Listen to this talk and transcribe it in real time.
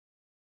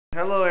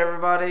Hello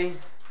everybody,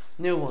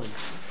 new one.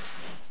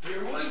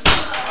 Here we go.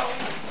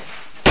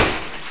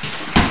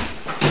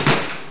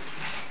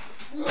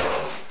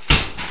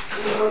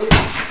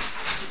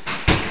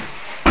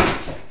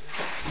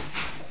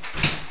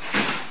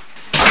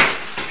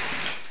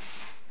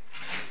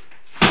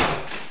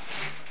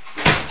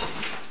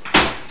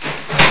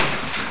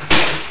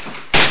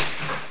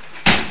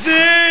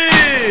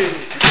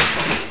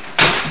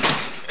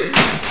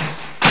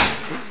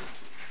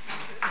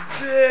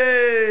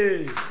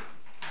 Dude!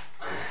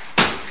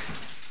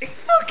 It's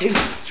fucking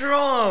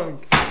strong!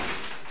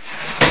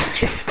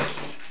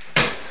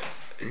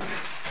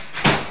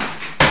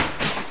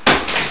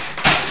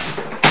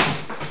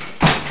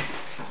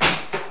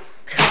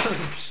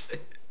 Oh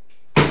shit.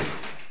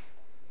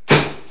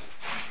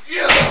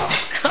 Yeah.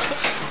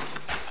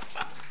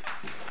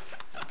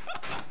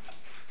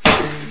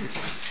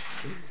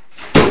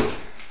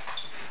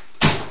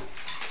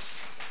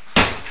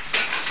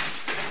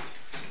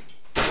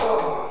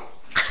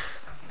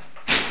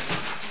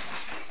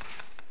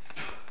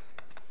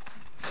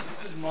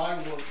 This is my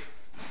work.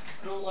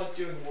 I don't like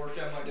doing work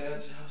at my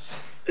dad's house.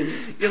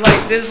 You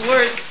like this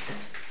work?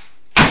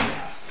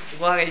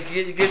 Why?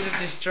 You get to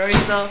destroy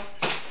stuff?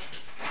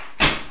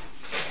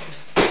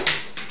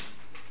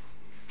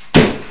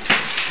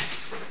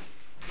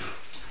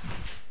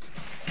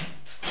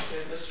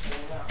 Okay, this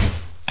one now.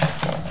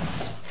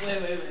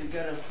 Wait, you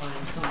gotta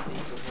find something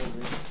to hold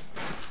it.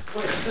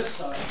 Wait, this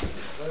side.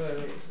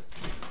 Wait.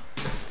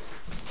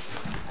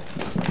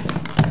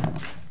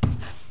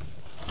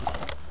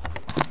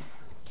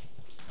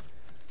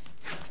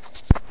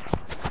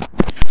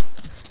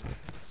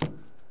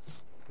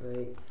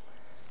 Wait.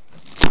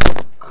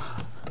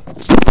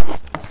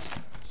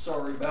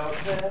 Sorry about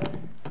that.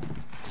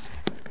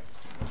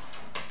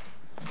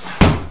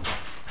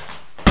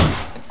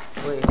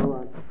 Wait,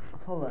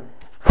 hold on.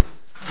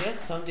 You have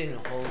something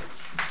to hold,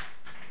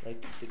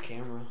 like the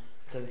camera,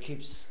 because it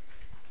keeps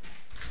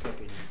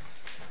flipping.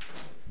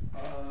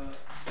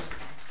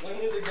 Lean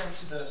it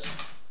against this.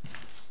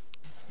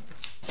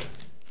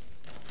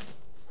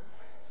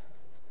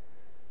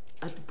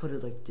 I have to put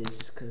it like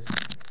this, because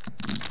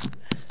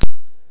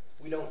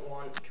We don't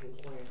want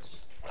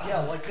complaints. Yeah,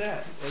 like that.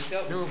 Like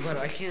that. no, but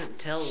I can't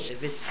tell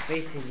if it's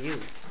facing you.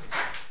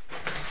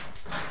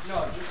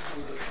 No, just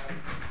hold it.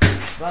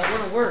 But I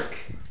want to work.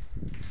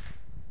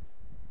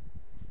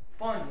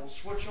 Fine, we'll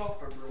switch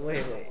off every Wait.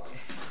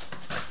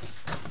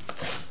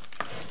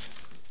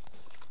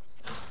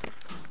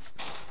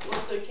 What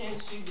if they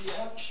can't see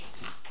the action?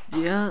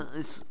 Yeah,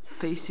 it's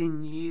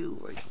facing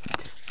you.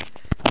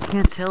 I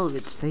can't tell if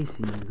it's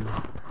facing you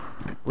though.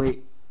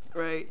 Wait,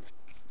 right.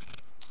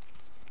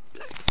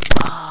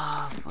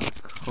 Ah,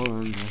 fuck. Hold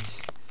on,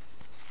 guys.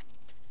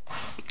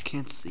 I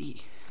can't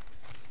see.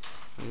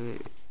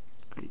 Wait.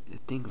 I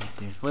think right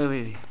there.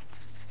 Wait.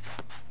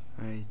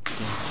 Right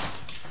there.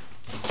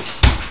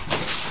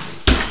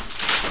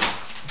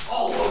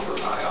 All over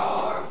my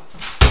arm.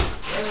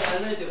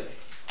 I'm gonna do it.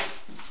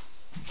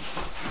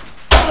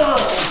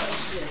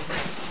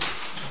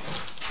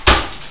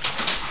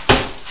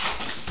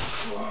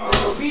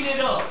 Beat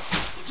it up.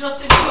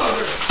 Justin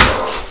Bieber.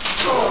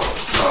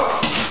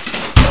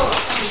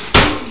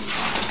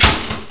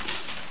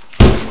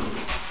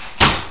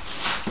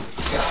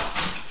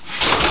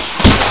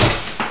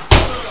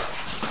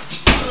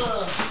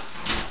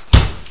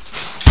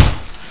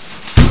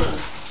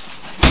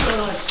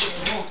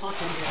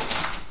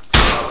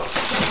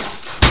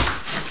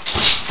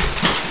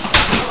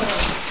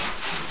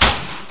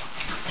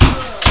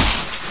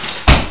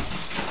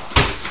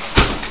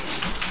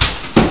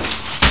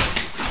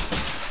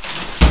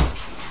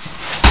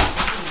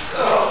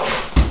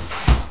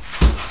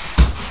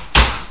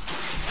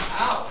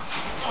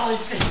 Oh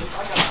shit,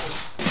 I got this.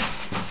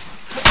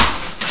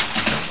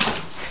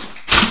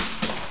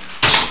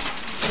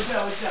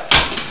 Watch out.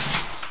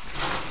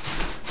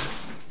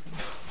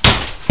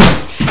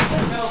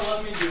 No, let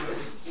me do it.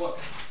 Look.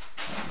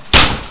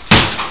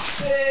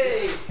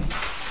 Hey!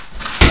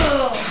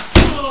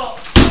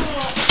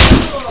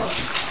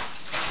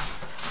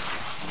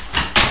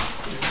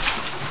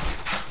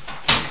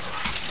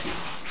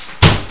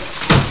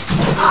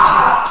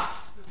 Ah!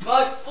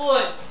 My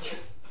foot.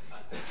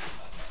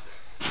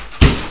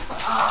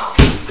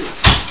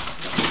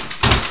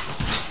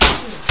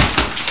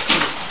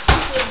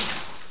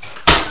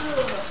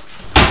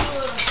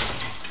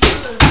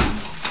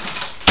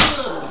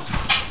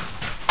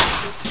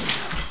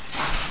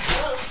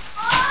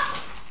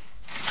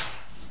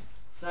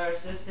 Sorry,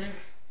 sister.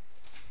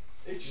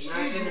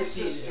 Excuse me,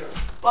 sister.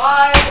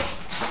 Bye.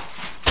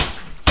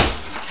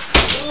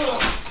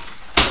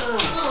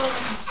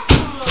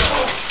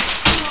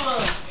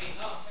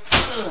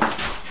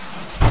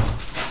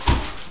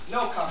 No,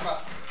 Kaka.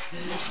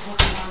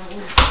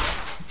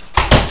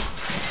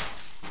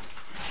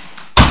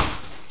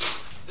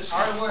 This is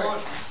hard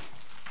work.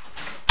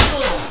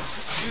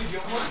 Dude, you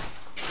want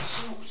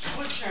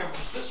switch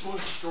hammers? This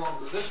one's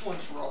stronger. This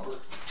one's rubber.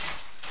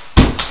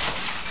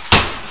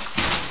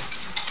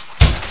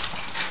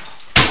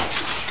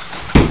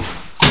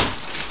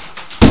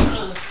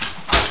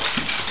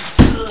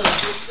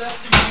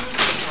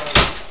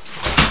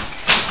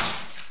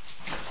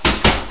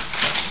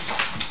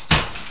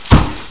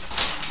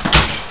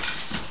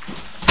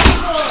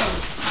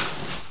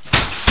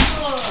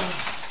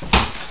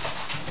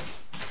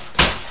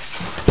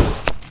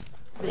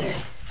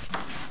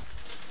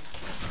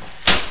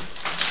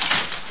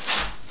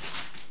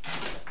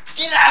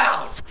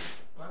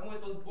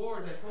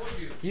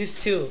 Use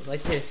two,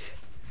 like this.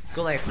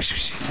 Go like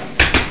fast.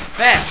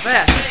 Hey!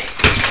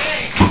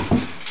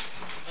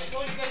 I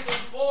told you guys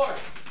those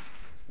boards.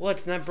 Well,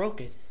 it's not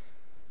broken.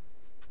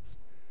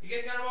 You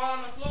guys got them all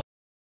on the floor.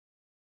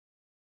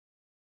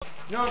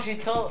 No,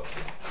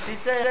 she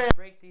said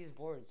break these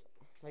boards,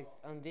 like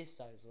on this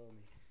side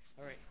only.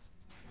 All right.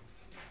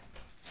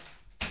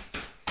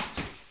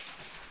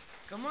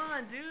 Come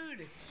on,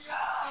 dude.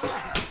 Yeah!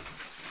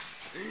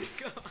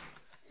 Come on.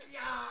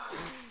 Yeah!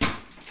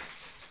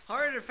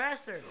 Harder,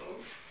 faster.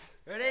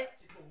 Ready?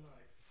 Tactical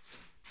knife.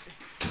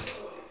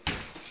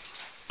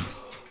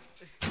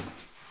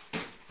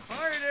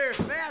 Harder,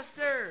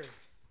 faster.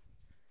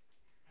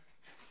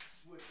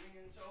 Switching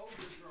into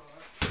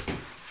overdrive.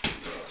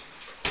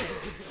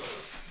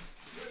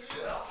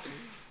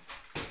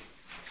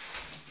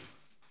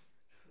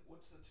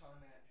 What's the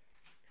time at?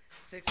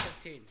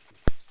 6:15.